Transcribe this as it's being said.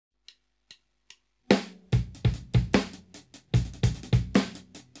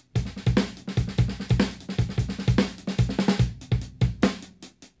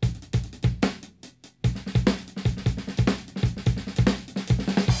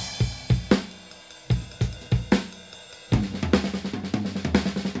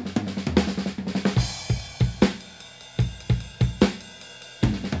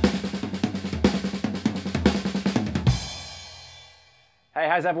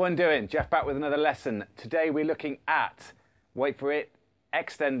how's everyone doing? Geoff back with another lesson. Today we're looking at, wait for it,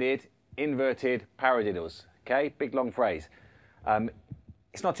 extended inverted paradiddles. Okay, big long phrase.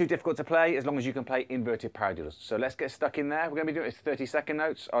 It's not too difficult to play as long as you can play inverted paradiddles. So let's get stuck in there. We're going to be doing it 30-second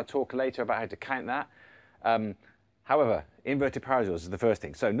notes. I'll talk later about how to count that. However, inverted paradiddles is the first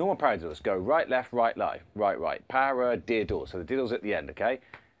thing. So normal paradiddles go right, left, right, left, right, right. Paradiddle. So the diddle's at the end, okay?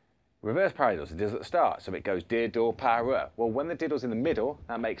 Reverse paradiddles, the diddle's at the start. So it goes diddle, para. Well, when the diddle's in the middle,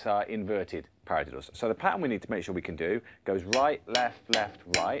 that makes our inverted paradiddles. So the pattern we need to make sure we can do goes right, left, left,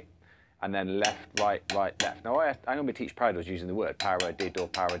 right, and then left, right, right, left. Now, I normally teach paradiddles using the word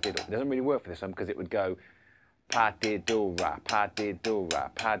paradiddle, paradiddle. It doesn't really work for this one because it would go padiddle-ra, padiddle-ra,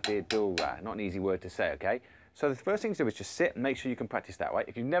 padiddle-ra. Not an easy word to say, okay? So the first thing to do is just sit and make sure you can practice that, right?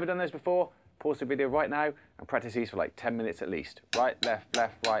 If you've never done those before, pause the video right now and practice these for like 10 minutes at least. Right, left,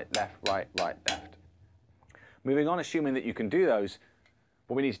 left, right, left, right, right, left. Moving on, assuming that you can do those,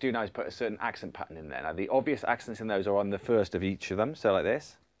 what we need to do now is put a certain accent pattern in there. Now, the obvious accents in those are on the first of each of them, so like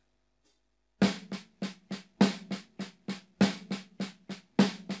this.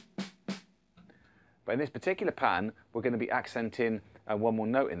 But in this particular pattern, we're going to be accenting one more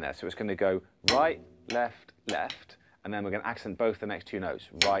note in there. So it's going to go right, left, left, and then we're going to accent both the next two notes,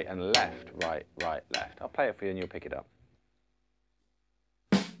 right and left, right, right, left. I'll play it for you and you'll pick it up.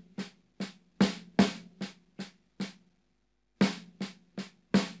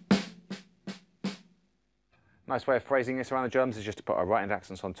 Nice way of phrasing this around the drums is just to put our right hand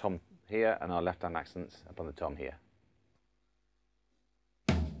accents on tom here and our left hand accents up on the tom here.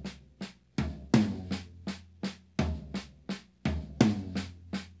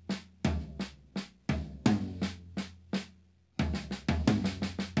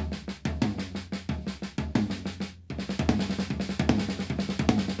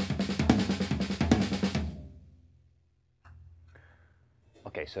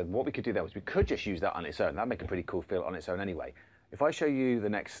 Okay, so what we could do there was we could just use that on its own. That'd make a pretty cool feel on its own anyway. If I show you the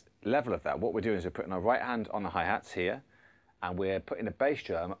next level of that, what we're doing is we're putting our right hand on the hi-hats here, and we're putting the bass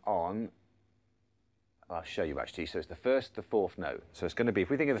drum on, I'll show you actually, so it's the first, the fourth note. So it's going to be, if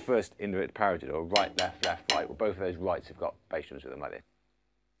we think of the first inverted paradiddle, right, left, left, right, well, both of those rights have got bass drums with them like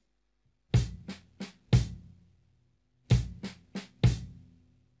this.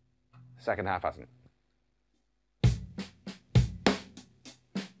 Second half hasn't.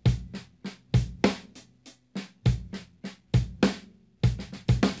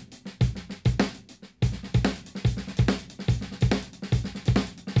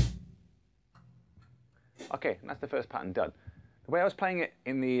 Okay, and that's the first pattern done. The way I was playing it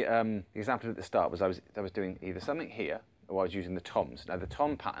in the example at the start was I was doing either something here or I was using the toms. Now the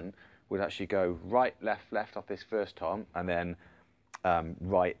tom pattern would actually go right, left, left off this first tom and then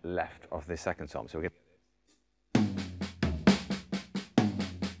right, left off this second tom. So we get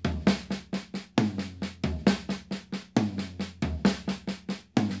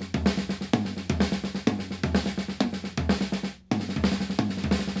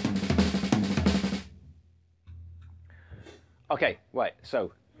okay, right,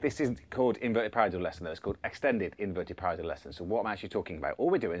 so this isn't called inverted paradiddle lesson though, it's called extended inverted paradiddle lesson. So what I'm actually talking about, all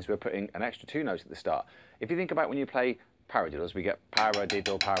we're doing is we're putting an extra two notes at the start. If you think about when you play paradiddles, we get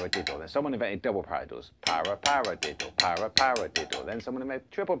paradiddle, paradiddle. Then someone invented double paradiddles, paradiddle, paradiddle. Then someone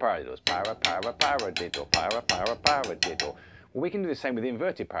invented triple paradiddles, paradiddle, paradiddle. Well, we can do the same with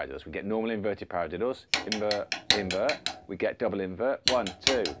inverted paradiddles. We get normal inverted paradiddles, invert, invert. We get double invert, 1,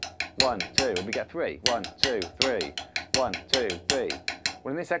 2, 1, 2, and we get 3, 1, 2, 3. 1, 2, 3.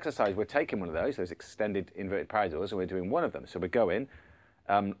 Well, in this exercise, we're taking one of those extended inverted paradiddles, and we're doing one of them. So we're going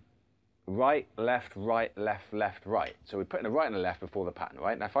right, left, right, left, left, right. So we're putting a right and a left before the pattern,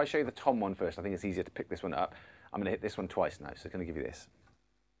 right? Now, if I show you the tom one first, I think it's easier to pick this one up. I'm going to hit this one twice now, so it's going to give you this.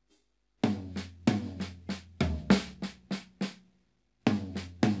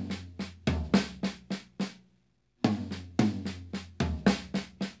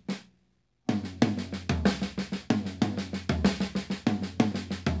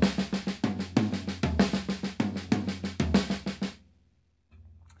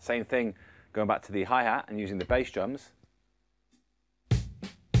 Same thing, going back to the hi-hat and using the bass drums.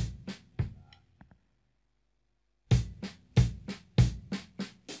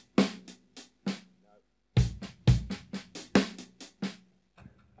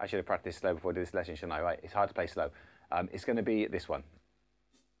 I should have practiced slow before I do this lesson, shouldn't I? Right, it's hard to play slow. It's going to be this one.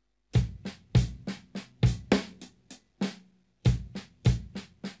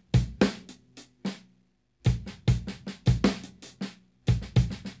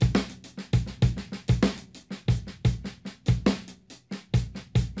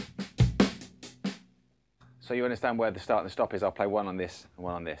 so you understand where the start and the stop is, I'll play one on this and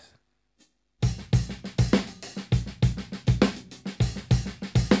one on this.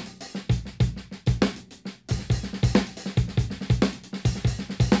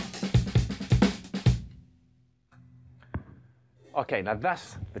 Okay, now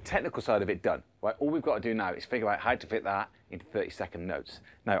that's the technical side of it done. Right, all we've got to do now is figure out how to fit that into 30-second notes.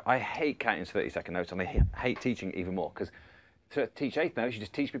 Now, I hate counting 30-second notes, and I hate teaching it even more, because to teach eighth notes, you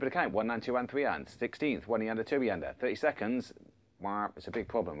just teach people to count 1 and 2 and 3 and 16th, 1 and 2 and 30 seconds. It's a big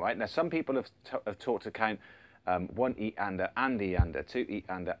problem, right? Now, some people have taught to count 1 E and 2 E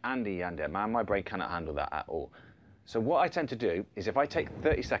and E and. Man, my brain cannot handle that at all. So what I tend to do is, if I take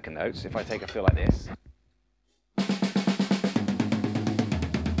 30-second notes, if I take a feel like this,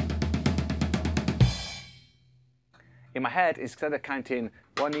 in my head, instead of counting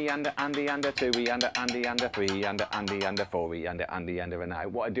 1 E and 2 E and 3 E and 4 E and now,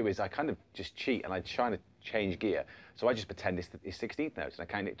 what I do is I kind of just cheat and I try to change gear. So I just pretend it's 16th notes and I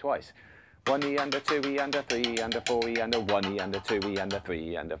count it twice. 1 E and 2 E and 3 E and 4 E and 1 E and 2 E and 3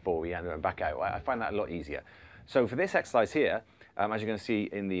 E and 4 E and back out. I find that a lot easier. So for this exercise here, as you're going to see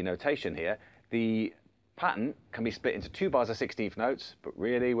in the notation here, the pattern can be split into 2 bars of 16th notes, but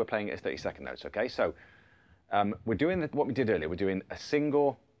really we're playing it as 30-second notes, okay? So we're doing what we did earlier. We're doing a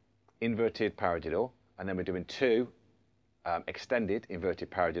single inverted paradiddle, and then we're doing 2 extended inverted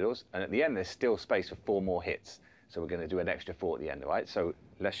paradiddles, and at the end there's still space for 4 more hits. So we're going to do an extra 4 at the end, all right? So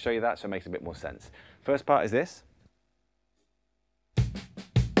let's show you that so it makes a bit more sense. First part is this.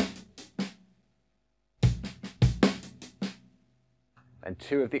 And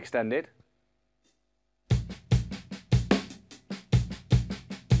 2 of the extended.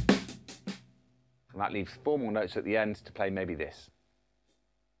 And that leaves 4 more notes at the end to play maybe this.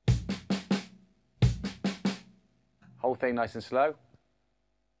 Whole thing nice and slow.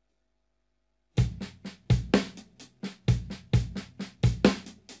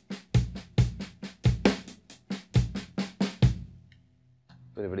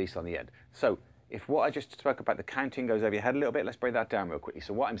 Bit of release on the end. So if what I just spoke about, the counting, goes over your head a little bit, let's break that down real quickly.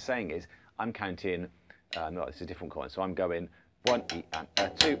 So what I'm saying is, I'm counting, no, this is a different chord. So I'm going 1 E and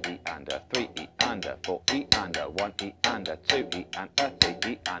 2 E and 3 E and 4 E and 1 E and 2 E and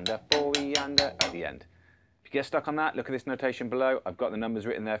 3 E and 4 E and at the end. If you get stuck on that, look at this notation below. I've got the numbers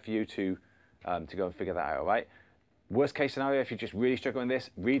written there for you to go and figure that out, all right? Worst case scenario, if you're just really struggling with this,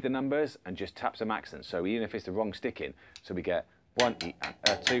 read the numbers and just tap some accents. So even if it's the wrong sticking, so we get 1 E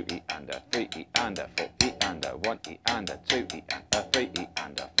and 2 E and 3 E and 4 E and 1 E and 2 E and 3 E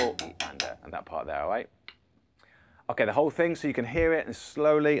and 4 E and that part there, all right? Okay, the whole thing so you can hear it and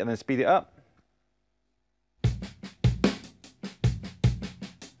slowly and then speed it up.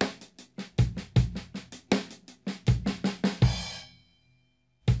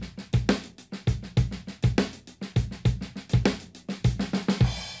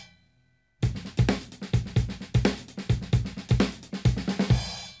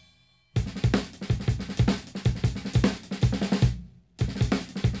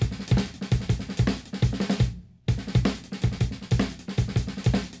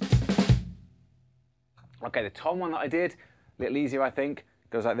 Okay, the tom one that I did, a little easier I think,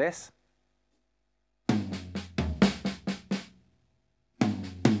 goes like this. And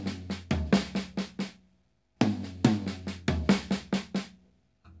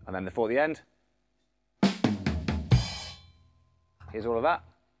then the 4 at the end. Here's all of that.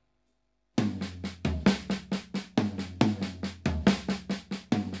 A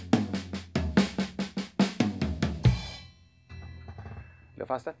little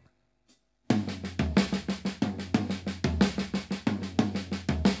faster.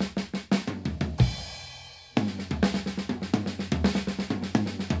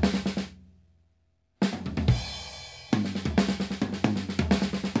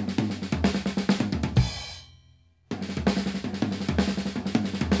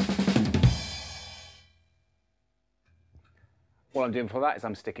 What I'm doing for that is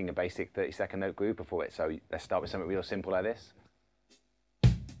I'm sticking a basic 30-second note groove before it. So let's start with something real simple like this. A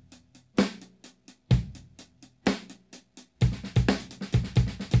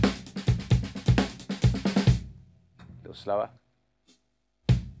little slower.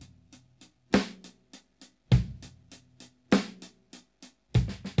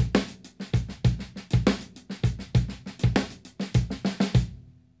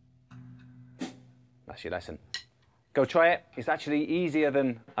 That's your lesson. Go try it. It's actually easier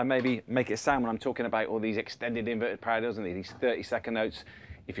than I maybe make it sound when I'm talking about all these extended inverted paradiddles and these 30-second notes.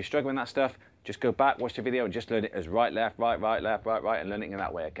 If you're struggling with that stuff, just go back, watch the video, and just learn it as right, left, right, left, right, and learn it in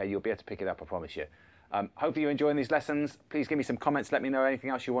that way, okay? You'll be able to pick it up, I promise you. Hopefully you're enjoying these lessons. Please give me some comments. Let me know anything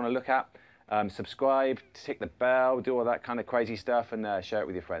else you want to look at. Subscribe, tick the bell, do all that kind of crazy stuff, and share it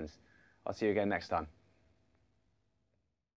with your friends. I'll see you again next time.